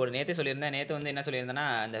கிரைசில் போர்டு நேற்று வந்து என்ன சொல்லியிருந்தேன்னா,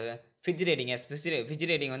 அந்த ஃபிட்ஜ்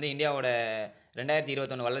ரேட்டிங் வந்து இந்தியாவோட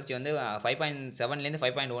 2021 வளர்ச்சி வந்து 5.7லேருந்து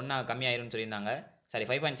 5.1 கம்மியாயிரும்னு சொல்லியிருந்தாங்க.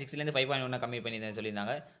 5.6லேருந்து 5.1 கம்மி பண்ணி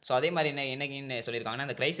சொல்லியிருந்தாங்க. ஸோ அதே மாதிரி என்னைக்குன்னு சொல்லியிருக்காங்கன்னா,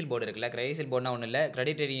 அந்த கிரைசில் போர்டு இருக்குல்ல, கிரைசில் போர்டுனா ஒன்றும் இல்லை,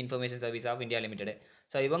 credit rating information service of India limited.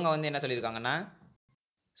 So இவங்க வந்து என்ன சொல்லியிருக்காங்கன்னா,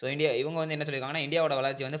 ஸோ இவங்க வந்து என்ன சொல்லியிருக்காங்கன்னா, இந்தியாவோட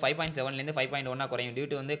வளர்ச்சி வந்து 5.7லேருந்து 5.1 குறையும் டியூ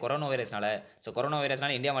டு வந்து கொரோனா வைரஸ்னால. ஸோ கொரோனா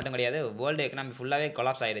வைரஸ்னால இந்தியா மட்டும் கிடையாது, வேர்ல்டு எக்கனாமி ஃபுல்லாகவே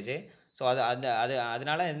கொலாப்ஸ் ஆயிடுச்சு. ஸோ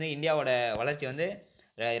அதனால வந்து இந்தியாவோட வளர்ச்சி வந்து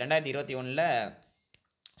 2021ல்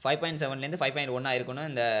 5.7லேருந்து 5.1 இருக்குன்னு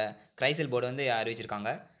இந்த கிரைசில் போர்டு வந்து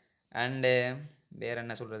அறிவிச்சிருக்காங்க. அண்டு வேறு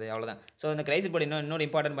என்ன சொல்கிறது, அவ்வளோதான். ஸோ இந்த கிரைசில் போர்டு இன்னொரு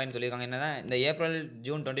இம்பார்ட்டன்ட் பாயிண்ட் சொல்லியிருக்காங்க என்னன்னா, இந்த ஏப்ரல்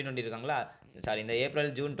ஜூன் 2020 இருக்காங்களா, சாரி இந்த ஏப்ரல்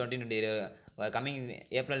ஜூன் 2020 கம்மிங்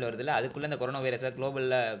ஏப்ரல் வருதுல்ல, அதுக்குள்ளே இந்த கொரோனா வைரஸை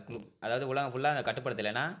குளோபலில் அதாவது உலகம் ஃபுல்லாக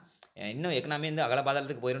கட்டுப்படுத்தலைன்னா இன்னும் எக்கனாமி வந்து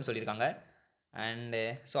அகலபாதாளத்துக்கு போயிடும்னு சொல்லியிருக்காங்க. அண்டு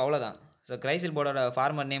ஸோ அவ்வளோதான். ஸோ கிரைசில் போர்டோட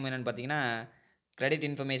ஃபார்மர் நேம் என்னென்னு பார்த்தீங்கன்னா, credit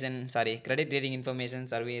rating information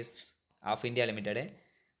service of India limited.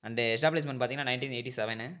 And establishment பார்த்தீங்கன்னா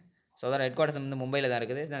 1987. ஸோ அதோட ஹெட் குவார்ட்டர்ஸ் வந்து மும்பையில் தான்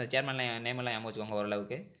இருக்குது. அந்த சேர்மன் நேமெல்லாம் ஞாபகம் வச்சுக்கோங்க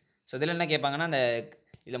ஓரளவுக்கு. ஸோ இதில் என்ன கேட்பாங்கன்னா,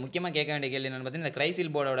 இதில் முக்கியமாக கேட்க வேண்டிய கேள்வி என்னென்னு பார்த்தீங்கன்னா, இந்த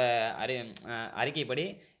கிரைசில் போர்டோட அறிக்கைப்படி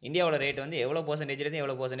இந்தியாவோட ரேட் வந்து எவ்வளோ பர்சன்டேஜ்லேருந்து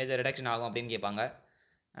எவ்வளோ பர்சன்டேஜ் ரிடக்ஷன் ஆகும் அப்படின்னு கேட்பாங்க.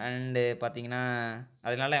 அண்டு பார்த்தீங்கன்னா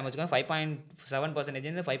அதனால ஞாபகம் வச்சுக்கோங்க,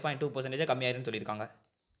 5.7%லேருந்து 5.2% கம்மியாயிருன்னு சொல்லியிருக்காங்க.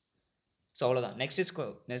 ஸோ அவ்வளோதான்.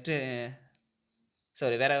 நெக்ஸ்ட்டு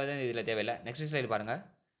சாரி வேறு எதுவும் இதில் தேவையில்லை. நெக்ஸ்ட் ஸ்லைடு பாருங்கள்.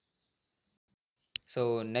 ஸோ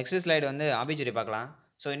நெக்ஸ்ட் ஸ்லைடு வந்து ஆபிச்சுரி பார்க்கலாம்.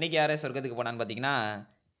 ஸோ இன்றைக்கி யார் சொர்க்கத்துக்கு போனான்னு பார்த்தீங்கன்னா,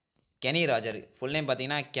 கெனி ராஜர். ஃபுல் நேம்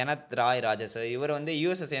பார்த்தீங்கன்னா கெனத் ராய் ராஜர். ஸோ இவர் வந்து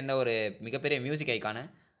யூஎஸ்ஐ சேர்ந்த ஒரு மிகப்பெரிய மியூசிக் ஐக்கானு.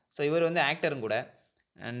 ஸோ இவர் வந்து ஆக்டரும் கூட.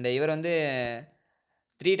 அண்ட் இவர் வந்து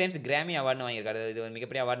 3 டைம்ஸ் கிராமி அவார்டுன்னு வாங்கியிருக்காரு. இது ஒரு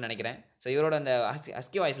மிகப்பெரிய அவார்டுன்னு நினைக்கிறேன். ஸோ இவரோட அந்த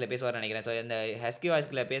ஹஸ்கி வாய்ஸில் பேசுவார்னு நினைக்கிறேன். ஸோ இந்த ஹஸ்கி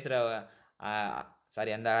வாய்ஸில் பேசுகிற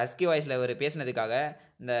அந்த ஹஸ்கி வாய்ஸில் இவர் பேசினதுக்காக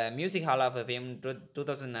இந்த மியூசிக் ஹால் ஆஃப் ஃபேம்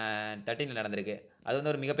 2013 நடந்திருக்கு. அது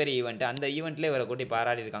வந்து ஒரு மிகப்பெரிய ஈவெண்ட். அந்த ஈவெண்ட்லேயே இவரை கூட்டி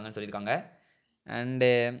பாராட்டியிருக்காங்கன்னு சொல்லியிருக்காங்க. அண்டு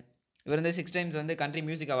இவர் வந்து 6 டைம்ஸ் வந்து கண்ட்ரி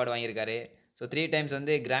மியூசிக் அவார்டு வாங்கியிருக்காரு. ஸோ 3 டைம்ஸ்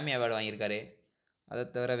வந்து கிராமி அவார்டு வாங்கியிருக்காரு. அதை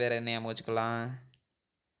தவிர வேறு என்ன ஞாபகம்.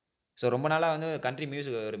 ஸோ ரொம்ப நாளாக வந்து கண்ட்ரி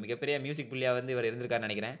மியூசிக் ஒரு மிகப்பெரிய மியூசிக் புள்ளியாக வந்து இவர் இருந்திருக்காருன்னு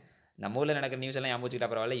நினைக்கிறேன். நம்ம ஊரில் நடக்கிற நியூஸ் எல்லாம் ஞாபகம்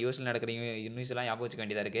வச்சுக்கிட்டா பரவாயில்ல, யூஎஸில் நடக்கிற நியூஸ் எல்லாம் ஞாபகம் வச்சுக்க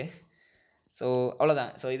வேண்டியதாக இருக்குது. ஸோ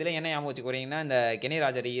அவ்வளோதான். ஸோ இதில் என்ன ஞாபகம் வச்சுக்க போகிறீங்கன்னா, இந்த கெனி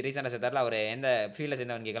ராஜர் ரீசெண்டாக சேர்ந்தாரில் அவர் எந்த ஃபீல்டில்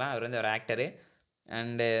சேர்ந்தவன் கேட்கலாம். அவர் வந்து ஒரு ஆக்டரு.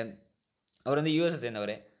 அண்டு அவர் வந்து யூஎஸ்ஐ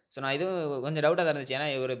சேர்ந்தவர். ஸோ நான் இதுவும் கொஞ்சம் டவுட்டாக தான் இருந்துச்சு. ஏன்னா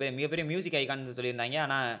இவர் மிகப்பெரிய மியூசிக் ஐக்கான்னு சொல்லியிருந்தாங்க.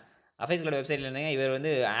 ஆனால் அஃபேஸ்களோட வெப்சைட்டில் இருந்தாங்க இவர்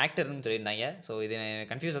வந்து ஆக்டர்னு சொல்லியிருந்தாங்க. ஸோ இது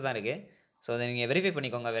கன்ஃபியூஸாக தான் இருக்குது. ஸோ அதை நீங்கள் வெரிஃபை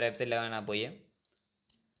பண்ணிக்கோங்க வேறு வெப்சைட்டில் நான் போய்.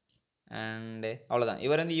 அண்டு அவ்வளோதான்.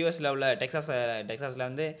 இவர் வந்து யூஎஸில் உள்ள டெக்ஸாஸில்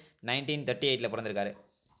வந்து 1938 பிறந்திருக்காரு.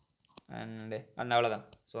 அண்டு அவ்வளோதான்.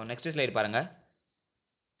 ஸோ நெக்ஸ்ட் ஸ்லைடு பாருங்கள்.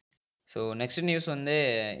 ஸோ நெக்ஸ்ட் நியூஸ் வந்து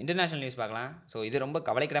இன்டர்நேஷ்னல் நியூஸ் பார்க்கலாம். ஸோ இது ரொம்ப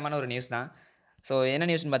கவலைக்கிடமான ஒரு நியூஸ் தான். ஸோ என்ன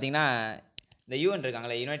நியூஸ்னு பார்த்தீங்கன்னா, இந்த யூஎன்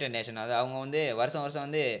இருக்காங்களே, யுனைடெட் நேஷன், அது அவங்க வந்து வருஷம்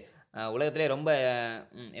வந்து உலகத்திலே ரொம்ப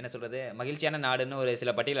என்ன சொல்கிறது மகிழ்ச்சியான நாடுன்னு ஒரு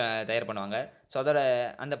சில பட்டியலை தயார் பண்ணுவாங்க. ஸோ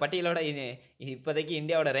அந்த பட்டியலோட இப்போதைக்கு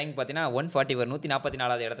இந்தியாவோட ரேங்க் பார்த்தீங்கன்னா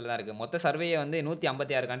 144வது இடத்துல தான் இருக்குது. மொத்த சர்வேயை வந்து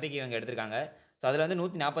 156 கண்ட்ரிக்கு இவங்க எடுத்திருக்காங்க. ஸோ அதில் வந்து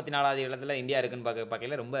 144வது இடத்துல இந்தியா இருக்குன்னு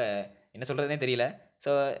பார்க்கல ரொம்ப என்ன சொல்கிறதுனே தெரியல.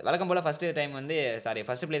 ஸோ வழக்கம் போல் ஃபஸ்ட்டு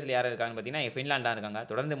பிளேஸில் யார் இருக்காங்கன்னு பார்த்தீங்கன்னா ஃபின்லாண்டாக இருக்காங்க.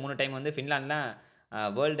 தொடர்ந்து 3 டைம் வந்து ஃபின்லாண்ட்லாம்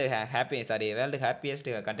வேர்ல்டு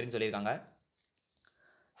ஹாப்பியஸ்ட் கண்ட்ரின்னு சொல்லியிருக்காங்க.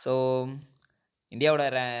 ஸோ இந்தியாவோட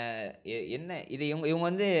என்ன இது இவங்க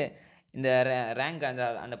வந்து இந்த ரேங்க்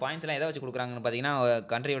அந்த பாயிண்ட்ஸ்லாம் எதை வச்சு கொடுக்குறாங்கன்னு பார்த்தீங்கன்னா,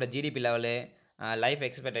 கண்ட்ரியோட GDP level, life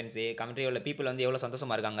expectancy, கண்ட்ரியோட people வந்து எவ்வளோ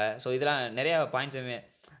சந்தோஷமாக இருக்காங்க. ஸோ இதெல்லாம் நிறையா பாயிண்ட்ஸுமே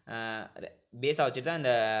பேஸாக வச்சுட்டு தான்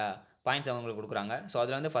இந்த பாயிண்ட்ஸ் அவங்களுக்கு கொடுக்குறாங்க. ஸோ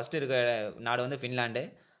அதில் வந்து ஃபஸ்ட்டு இருக்கிற நாடு வந்து ஃபின்லாண்டு.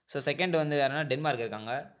 ஸோ செகண்ட் வந்து யாருன்னா டென்மார்க்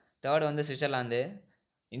இருக்காங்க. தேர்டு வந்து சுவிட்சர்லாந்து.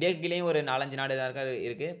 இந்தியாவுக்கு கீழேயும் ஒரு 4-5 நாடு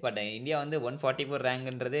இருக்குது. பட் இந்தியா வந்து 144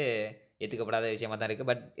 ரேங்க்ன்றது ஏற்றுக்கப்படாத விஷயமாக தான் இருக்குது.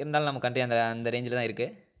 பட் இருந்தாலும் நம்ம கண்ட்ரி அந்த ரேஞ்சில் தான்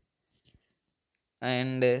இருக்குது.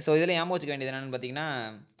 அண்டு ஸோ இதில் ஞாபகம் வச்சுக்க வேண்டியது என்னென்னு பார்த்தீங்கன்னா,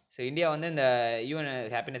 ஸோ இந்தியா வந்து இந்த யூஎன்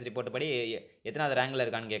ஹாப்பினஸ் ரிப்போர்ட் படி எத்தனாவது ரேங்கில்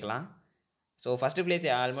இருக்கான்னு கேட்கலாம். ஸோ ஃபஸ்ட்டு பிளேஸ்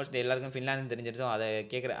ஆல்மோஸ்ட் எல்லாருக்கும் ஃபின்லாந்து தெரிஞ்சிருச்சோம். அதை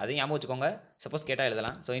அதையும் ஞாபகம் வச்சுக்கோங்க. சப்போஸ் கேட்டால்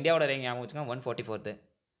எழுதலாம். ஸோ இந்தியாவோட ரேங்க் ஞாபகம் வச்சுக்கோங்க 144.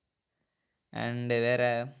 அண்டு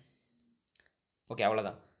வேறு ஓகே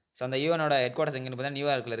அவ்வளோதான். ஸோ அந்த யூஎனோட ஹெட் குவார்ட்டர்ஸ் எங்கேன்னு பார்த்தீங்கன்னா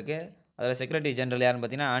நியூயார்க்கில் இருக்குது. அதோட செக்ரட்டரி ஜெனரல் யாருன்னு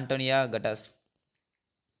பார்த்தீங்கன்னா ஆண்டோனியா கட்டாஸ்.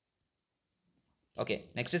 ஓகே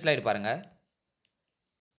நெக்ஸ்ட் ஸ்லைடு பாருங்கள்.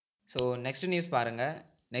 ஸோ நெக்ஸ்ட் நியூஸ் பாருங்கள்.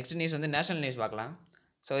 நெக்ஸ்ட் நியூஸ் வந்து நேஷனல் நியூஸ் பார்க்கலாம்.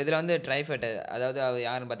 ஸோ இதில் வந்து ட்ரைஃபெட், அதாவது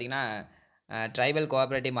யாருன்னு பார்த்தீங்கன்னா tribal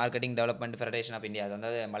cooperative marketing development federation of India,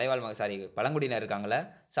 அதாவது பழங்குடியினர் இருக்காங்களே.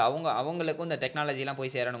 ஸோ அவங்களுக்கும் இந்த டெக்னாலஜிலாம்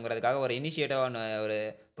போய் சேரணுங்கிறதுக்காக ஒரு இனிஷியேட்டிவ் ஒரு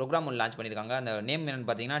ப்ரோக்ராம் ஒன்று லான்ச் பண்ணியிருக்காங்க. அந்த நேம் என்னென்னு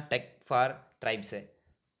பார்த்தீங்கன்னா டெக் ஃபார் ட்ரைப்ஸு.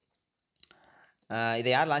 இதை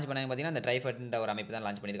யார் லான்ச் பண்ணாங்க பார்த்தீங்கன்னா இந்த ட்ரைஃபெட்ன்ற ஒரு அமைப்பு தான்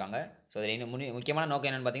லான்ச் பண்ணியிருக்காங்க. ஸோ இதில் முக்கியமான நோக்கம்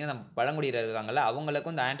என்னென்னு பார்த்தீங்கன்னா, நம்ம பழங்குடியினர் இருக்காங்கல்ல,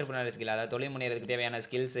 அவங்களுக்கும் இந்த ஆண்டர்ப்ரனர் ஸ்கில், அதாவது தொழில் முன்னேறதுக்கு தேவையான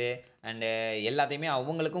ஸ்கில்ஸு அண்டு எல்லாத்தையுமே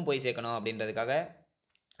அவங்களுக்கும் போய் சேர்க்கணும் அப்படின்றதுக்காக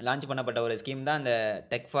லான்ச் பண்ணப்பட்ட ஒரு ஸ்கீம் தான் இந்த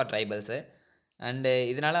டெக் ஃபார் ட்ரைபல்ஸு. அண்டு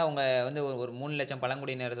இதனால் அவங்க வந்து ஒரு 3 லட்சம்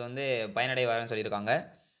பழங்குடியினர்ஸ் வந்து பயனடைவாருன்னு சொல்லியிருக்காங்க.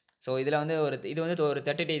 ஸோ இதில் வந்து இது வந்து ஒரு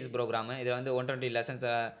 30 days ப்ரோக்ராமு. இதில் வந்து 120 லெசன்ஸ்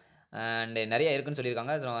அண்டு நிறைய இருக்குன்னு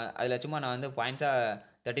சொல்லியிருக்காங்க. ஸோ அதில் சும்மா நான் வந்து பாயிண்ட்ஸாக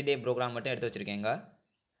 30 day ப்ரோக்ராம் மட்டும் எடுத்து வச்சுருக்கேங்க.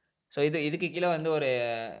 ஸோ இதுக்கு கீழே வந்து ஒரு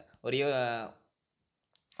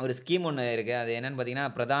ஒரு ஸ்கீம் ஒன்று இருக்குது. அது என்னென்னு பார்த்தீங்கன்னா,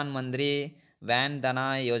 பிரதான் மந்திரி வேன் தனா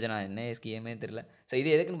யோஜனா. என்ன ஸ்கீமே தெரியல. ஸோ இது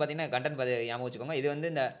எதுக்குன்னு பார்த்தீங்கன்னா, கண்டென்ட் ஞாபகம் வச்சுக்கோங்க. இது வந்து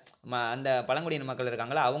இந்த அந்த பழங்குடியின மக்கள்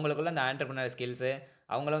இருக்காங்களா, அவங்களுக்குள்ள அந்த ஆண்டர்பிரினர் ஸ்கில்ஸு,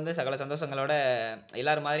 அவங்கள வந்து சகல சந்தோஷங்களோட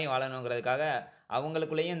எல்லாரும் மாதிரியும் வாழணுங்கிறதுக்காக,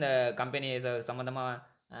 அவங்களுக்குள்ளேயும் இந்த கம்பெனி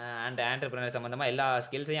சம்மந்தமாக ஆண்டர்பிரினர் சம்மந்தமாக எல்லா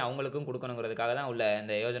ஸ்கில்ஸையும் அவங்களுக்கும் கொடுக்கணுங்கிறதுக்காக தான் உள்ள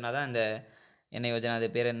இந்த யோஜனா தான் இந்த என்ன யோஜனா, அது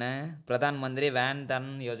பேர் என்ன? Pradhan Mantri van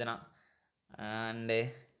than Yojana. And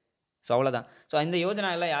so அவ்வளோதான். ஸோ இந்த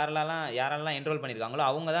யோஜனாவில் யாரெல்லாம் என்ரோல் பண்ணியிருக்காங்களோ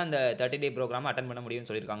அவங்க தான் இந்த 30 day ப்ரோக்ராமை அட்டன் பண்ண முடியும்னு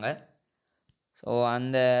சொல்லியிருக்காங்க. ஸோ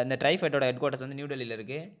இந்த ட்ரைஃபெட்டோட ஹெட் குவார்ட்டர்ஸ் வந்து நியூ டெல்லியில்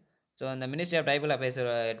இருக்குது. ஸோ அந்த ministry of tribal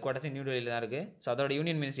அஃபேர்ஸோட head quarters new டெல்லியில் தான் இருக்குது. ஸோ அதோட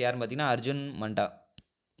யூனியன் மினிஸ்டர் யாருன்னு பார்த்தீங்கன்னா அர்ஜுன் மண்டா.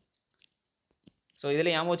 ஸோ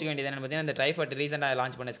இதில் ஞாபகம் வச்சுக்க வேண்டியது என்னென்னு பார்த்தீங்கன்னா, இந்த ட்ரைஃபெட் ரீசெண்டாக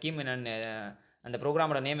லான்ச் பண்ண ஸ்கீம் என்னென்னு, அந்த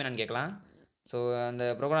ப்ரோக்ராமோட நேம் என்னென்னு கேட்கலாம். ஸோ அந்த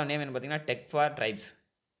ப்ரோக்ராம் நேம் என்ன பார்த்தீங்கன்னா tech for tribes.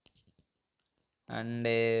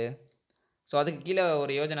 And so அதுக்கு கீழே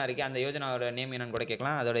ஒரு யோஜனா இருக்குது. அந்த யோஜனாவோட நேம் என்னன்னு கூட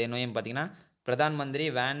கேட்கலாம். அதோட நேம் பார்த்தீங்கன்னா பிரதான் மந்திரி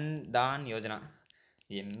வேன் தான் யோஜனா.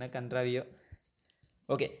 என்ன கன்றாவியோ.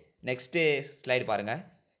 ஓகே, நெக்ஸ்ட்டு ஸ்லைடு பாருங்கள்.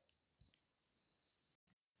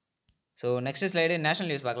 So next slide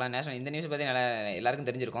national news பார்க்கலாம். இந்த நியூஸ் பற்றி எல்லாருக்கும்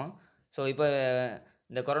தெரிஞ்சிருக்கும். ஸோ இப்போ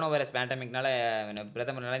இந்த கொரோனா வைரஸ் பேண்டமிக்னால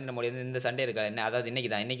பிரதமர் நரேந்திர மோடி வந்து இந்த சண்டே இருக்கா என்ன, அதாவது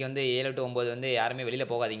இன்றைக்கி வந்து 7 to 9 வந்து யாருமே வெளியில்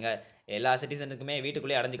போகாதீங்க, எல்லா சிட்டிசனுக்குமே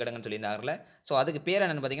வீட்டுக்குள்ளேயே அடைஞ்சு கிடங்குன்னு சொல்லியிருந்தாங்கல்ல. ஸோ அதுக்கு பேர்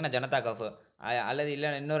என்னென்னு பார்த்தீங்கன்னா ஜனதா கர்ஃப்யூ, அல்லது இல்லை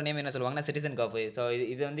இன்னொரு நேம் என்ன சொல்லுவாங்கன்னா சிட்டிசன் கர்ஃப்யூ. ஸோ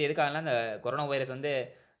இது வந்து எதுக்காகலாம் இந்த கொரோனா வைரஸ் வந்து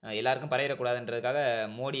எல்லாருக்கும் பரவிடக்கூடாதுன்றதுக்காக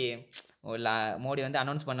மோடி வந்து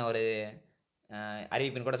அனௌன்ஸ் பண்ண ஒரு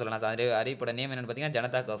அறிவிப்புன்னு கூட சொல்லலாம். ஸோ அந்த அறிவிப்போட நேம் என்னென்னு பார்த்தீங்கன்னா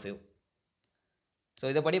ஜனதா கர்ஃப்யூ. ஸோ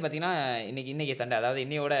இதைப்படி பார்த்தீங்கன்னா இன்றைக்கி சண்டே, அதாவது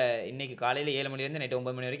இன்றைக்கி காலையில் 7 மணிலேருந்து நைட்டு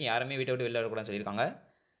 9 மணி வரைக்கும் யாருமே வீட்டை விட்டு வெளில வரக்கூடாதுன்னு சொல்லியிருக்காங்க.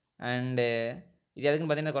 அண்டு இது எதுக்குன்னு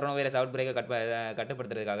பார்த்தீங்கன்னா கொரோனா வைரஸ் அவுட் பிரேக்கை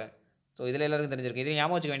கட்டுப்படுத்துறதுக்காக. ஸோ இதில் எல்லாருக்கும் தெரிஞ்சிருக்கு. இது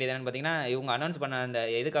ஞாபகம் வச்சுக்க வேண்டியது என்னென்னு பார்த்தீங்கன்னா, இவங்க அனௌன்ஸ் பண்ண அந்த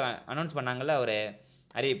எதுக்காக அனௌன்ஸ் பண்ணாங்கல்ல ஒரு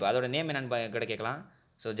அறிவிப்பு, அதோட நேம் என்னென்னு கூட கேட்கலாம்.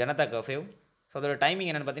 So Janata curfew. ஸோ அதோட டைமிங்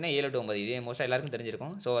என்னென்னு பார்த்தீங்கன்னா 7 to 9. இது மோஸ்ட்டாக எல்லாருக்கும்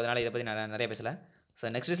தெரிஞ்சிருக்கும். ஸோ அதனால் இதை பற்றி நிறைய பேசலை.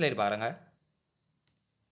 ஸோ நெக்ஸ்ட் ஸ்லைடு பாருங்கள்.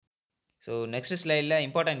 ஸோ நெக்ஸ்ட் ஸ்லைடில்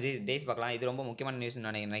இம்பார்ட்டன்ட் டேஸ் பார்க்கலாம். இது ரொம்ப முக்கியமான நியூஸ்னு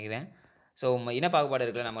நான் நினைக்கிறேன். ஸோ இன பாகுபாடு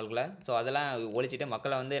இருக்குல்ல நம்மளுக்குள்ள, ஸோ அதெல்லாம் ஒழிச்சிட்டு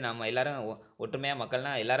மக்களை வந்து நம்ம எல்லோரும் ஒற்றுமையாக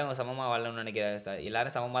மக்கள்னால் எல்லோரும் சமமாக வாழணும்னு நினைக்கிறேன்.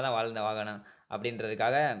 எல்லோரும் சமமாக தான் வாழணும்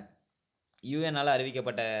அப்படின்றதுக்காக யூஎன்னால்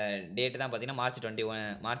அறிவிக்கப்பட்ட டேட்டு தான் பார்த்தீங்கன்னா March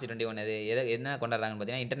 21. இது என்ன கொண்டாடுறாங்கன்னு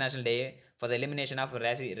பார்த்தீங்கன்னா international day for the elimination of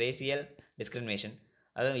racial discrimination.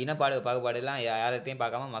 அதாவது பாகுபாடுலாம் யார்கிட்டையும்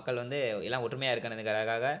பார்க்காம மக்கள் வந்து எல்லாம் ஒற்றுமையாக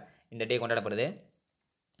இருக்கணுங்கிறதுக்காக இந்த டே கொண்டாடப்படுது.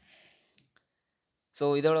 ஸோ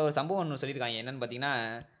இதோட ஒரு சம்பவம் ஒன்று சொல்லியிருக்காங்க. என்னென்னு பார்த்தீங்கன்னா,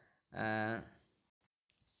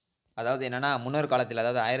 அதாவது என்னென்னா முன்னொரு காலத்தில்,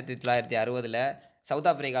 அதாவது 1960 சவுத்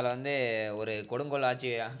ஆஃப்ரிக்காவில் வந்து ஒரு கொடுங்கோல் ஆட்சி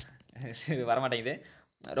வரமாட்டேங்குது,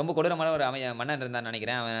 ரொம்ப கொடூரமான ஒரு மன்னன் இருந்தான்னு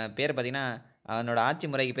நினைக்கிறேன். அவன் பேர் பார்த்தீங்கன்னா, அவனோட ஆட்சி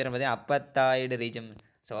முறைக்கு பேர் பார்த்தீங்கன்னா அப்பத்தாய்டு ரீஜம்.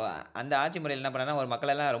 ஸோ அந்த ஆட்சி முறையில் என்ன பண்ணாங்கன்னா ஒரு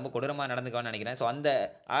மக்களெல்லாம் ரொம்ப கொடூரமாக நடந்துக்குவான்னு நினைக்கிறேன். ஸோ அந்த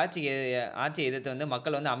ஆட்சியை எதிர்த்து வந்து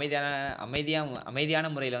மக்கள் வந்து அமைதியான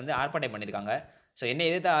முறையில் வந்து ஆர்ப்பாட்டம் பண்ணியிருக்காங்க. ஸோ என்ன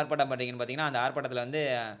எதிர்த்து ஆர்ப்பாட்டம் பண்ணுறீங்கன்னு பார்த்தீங்கன்னா, அந்த ஆர்ப்பாட்டத்தில் வந்து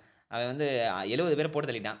அவன் வந்து 70 பேர் போட்டு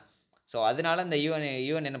தள்ளிட்டான். ஸோ அதனால இந்த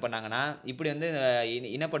யூஎன் என்ன பண்ணாங்கன்னா, இப்படி வந்து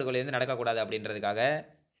இனப்படுகொலை வந்து நடக்கக்கூடாது அப்படின்றதுக்காக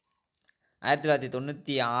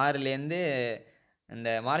 1996லேருந்து இந்த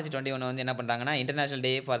March 21 வந்து என்ன பண்ணுறாங்கன்னா international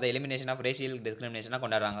day for the elimination of racial டிஸ்கிரிமினேஷனாக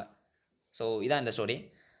கொண்டாடுறாங்க. ஸோ இதான் இந்த ஸ்டோரி.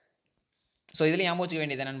 ஸோ இதில் ஞாபகம் வச்சுக்க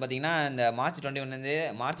வேண்டியது என்னென்னு பார்த்தீங்கன்னா, இந்த March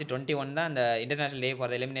 21 தான் இந்த international day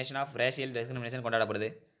for the elimination of racial discrimination கொண்டாடப்படுது.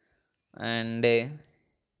 அண்டு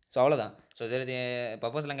ஸோ அவ்வளோதான். ஸோ இது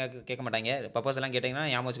பர்பஸ்லாம் கேட்க மாட்டாங்க. பர்பஸ்லாம் கேட்டிங்கன்னா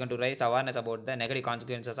ஞாபகம் வச்சுக்கணும், to rice awareness about the negative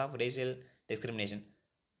consequences of racial discrimination.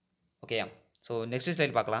 ஓகேயா? ஸோ நெக்ஸ்ட்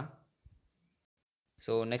ஸ்லைட் பார்க்கலாம்.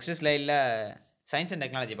 ஸோ நெக்ஸ்ட் ஸ்லைடில் சயின்ஸ் அண்ட்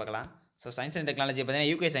டெக்னாலஜி பார்க்கலாம். ஸோ சயின்ஸ் அண்ட் டெக்னாலஜி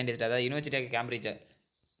பார்த்தீங்கன்னா யூகே சயின்டிஸ்ட், அதாவது யூனிவர்சிட்டி ஆஃப் கேம்பிரிட்ஜ்,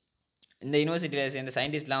 இந்த யூனிவர்சிட்டியில் சேர்ந்த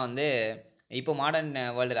சயின்டிஸ்ட்லாம் வந்து இப்போ மாடர்ன்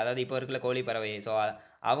வேர்ல்டு, அதாவது இப்போ இருக்கிற கோழி பறவை, ஸோ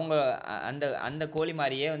அவங்க அந்த கோழி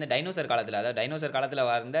மாதிரியே வந்து டைனோசர் காலத்தில்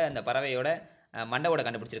வாழ்ந்த அந்த பறவையோட மண்டையோட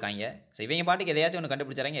கண்டுபிடிச்சிருக்காங்க. ஸோ இவங்க பாட்டுக்கு எதையாச்சும் ஒன்று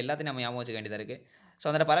கண்டுபிடிச்சாங்க, எல்லாத்தையும் நம்ம ஞாபகம் வச்சுக்க வேண்டியதாக இருக்குது. ஸோ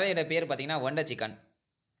அந்த பறவையோட பேர் பார்த்தீங்கன்னா வண்டர் சிக்கன்.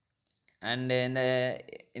 அண்டு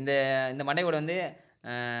இந்த மண்டையோட வந்து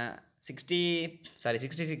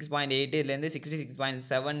 66.8லேருந்து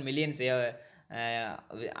 66.7 மில்லியன்ஸ்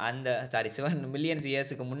அந்த 7 மில்லியன்ஸ்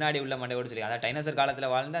இயர்ஸுக்கு முன்னாடி உள்ள மண்டையோடு சொல்லி, அதாவது டைனோசர்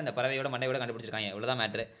காலத்தில் வாழ்ந்த அந்த பறவையோட மண்டையோட கண்டுபிடிச்சிருக்காங்க. இவ்வளோதான்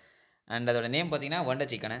மேட்ரு. அண்ட் அதோட நேம் பார்த்தீங்கன்னா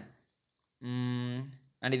வண்டர் சிக்கனு.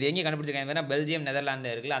 அண்ட் இது எங்கே கண்டுபிடிச்சிருக்காங்க? பெல்ஜியம்,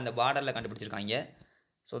 நெதர்லாந்து இருக்குல்ல, அந்த பார்டரில் கண்டுபிடிச்சிருக்காங்க.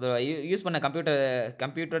 ஸோ அதை யூஸ் பண்ண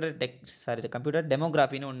கம்ப்யூட்டர்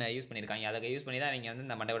டெமோகிராஃபின்னு ஒன்று யூஸ் பண்ணியிருக்காங்க. அதை யூஸ் பண்ணி தான் இவங்க வந்து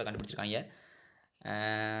இந்த மண்டையோட கண்டுபிடிச்சிருக்காங்க.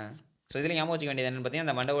 ஸோ இதில் ஞாபகம் வச்சுக்க வேண்டியது என்னென்னு பார்த்தீங்கன்னா,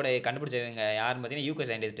 அந்த மண்டவோட கண்டுபிடிச்சவங்க யாருன்னு பார்த்தீங்கன்னா UK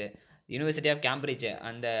scientist, university of Cambridge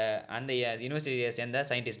அந்த அந்த யூனிவர்சிட்டியை சேர்ந்த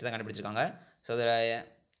சயின்டிஸ்ட் தான் கண்டுபிடிச்சிருக்காங்க. ஸோ அதோட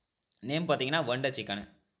நேம் பார்த்தீங்கன்னா வண்டர் சிக்கன்.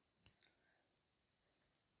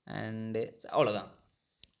 அண்டு அவ்வளோதான்.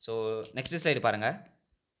 ஸோ நெக்ஸ்ட் ஸ்லைடு பாருங்கள்.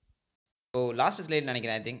 ஸோ லாஸ்ட் ஸ்லைடு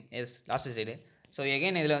நினைக்கிறேன், I think S last slide. So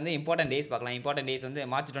again இதில் வந்து இம்பார்ட்டன்ட் டேஸ் பார்க்கலாம். இம்பார்ட்டன்ட் டேஸ் வந்து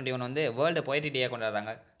மார்ச் 21 வந்து வேர்ல்டு போய்ட்ரி டேயாக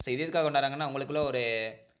கொண்டாடுறாங்க. ஸோ இது எதுக்காக கொண்டாடுறாங்கன்னா, உங்களுக்குள்ள ஒரு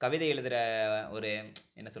கவிதை எழுதுகிற ஒரு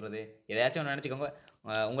என்ன சொல்கிறது, எதாச்சும் ஒன்று நினச்சிக்கோங்க.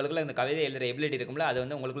 உங்களுக்குள்ள இந்த கவிதை எழுதுகிற எபிலிட்டி இருக்கும்ல, அது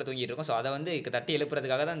வந்து உங்களுக்குள்ளே தூங்கிட்டு இருக்கும். ஸோ அதை வந்து தட்டி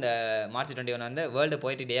எழுப்புறதுக்காக தான் இந்த மார்ச் 21 வந்து வேர்ல்டு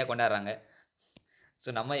போய்ட்ரி டேயாக கொண்டாடுறாங்க.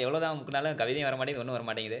 ஸோ நம்ம எவ்வளோ தான் முக்கினாலும் கவிதையும் வர மாட்டேங்குது, ஒன்றும் வர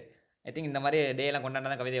மாட்டேங்குது. ஐ திங்க் இந்த மாதிரி டேலாம்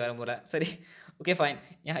கொண்டாடினா தான் கவிதை வர போல. சரி, ஓகே ஃபைன்.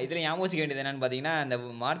 இதில் ஞாபகம் வச்சுக்க வேண்டியது என்னென்னு பார்த்தீங்கன்னா, இந்த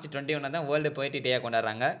மார்ச் 21 தான் வேர்ல்டு போய்ட்ரி டேயாக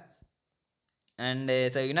கொண்டாடுறாங்க. அண்டு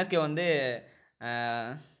ஸோ யுனெஸ்கோ வந்து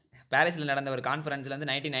பாரிஸில் நடந்த ஒரு கான்ஃபரன்ஸில் வந்து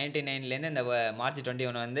 1999 இந்த மார்ச்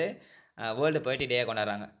 21 வந்து வேர்ல்டு போய்ட்ரி டேயாக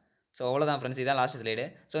கொண்டாடுறாங்க. ஸோ அவ்வளோதான் ஃப்ரெண்ட்ஸ், இதான் லாஸ்ட் ஸ்லைடு.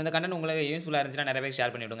 ஸோ இந்த கண்டென்ட் உங்களுக்கு யூஸ்ஃபுல்லாக இருந்துச்சுன்னா நிறைய பேருக்கு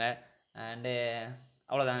ஷேர் பண்ணிவிடுங்க. அண்டு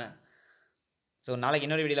அவ்வளோதான். ஸோ நாளைக்கு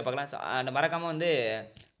இன்னொரு வீடியோவில் பார்க்கலாம். ஸோ அந்த மறக்காமல் வந்து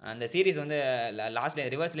அந்த சீரிஸ் வந்து லாஸ்ட்ல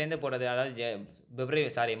ரிவர்ஸ்லேருந்து போடுறது,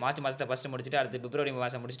 அதாவது மார்ச் மாதத்தை ஃபஸ்ட்டு முடிச்சுட்டு அடுத்து பிப்ரவரி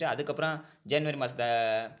மாதம் முடிச்சுட்டு அதுக்கப்புறம் ஜனவரி மாதத்தை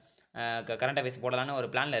கரண்ட் அஃபேர்ஸ் போடலான்னு ஒரு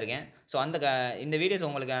பிளானில் இருக்கேன். ஸோ இந்த வீடியோஸ்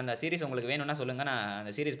உங்களுக்கு, அந்த சீரிஸ் உங்களுக்கு வேணும்னா சொல்லுங்கள், நான்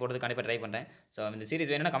அந்த சீரிஸ் போடுறதுக்கு கண்டிப்பாக ட்ரை பண்ணுறேன். ஸோ இந்த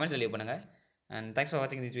சீரிஸ் வேணும்னா கமெண்ட்ஸ் லீவ் பண்ணுங்கள். அண்ட் தேங்க்ஸ் ஃபார்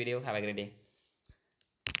வாட்சிங் this video. Have a great day.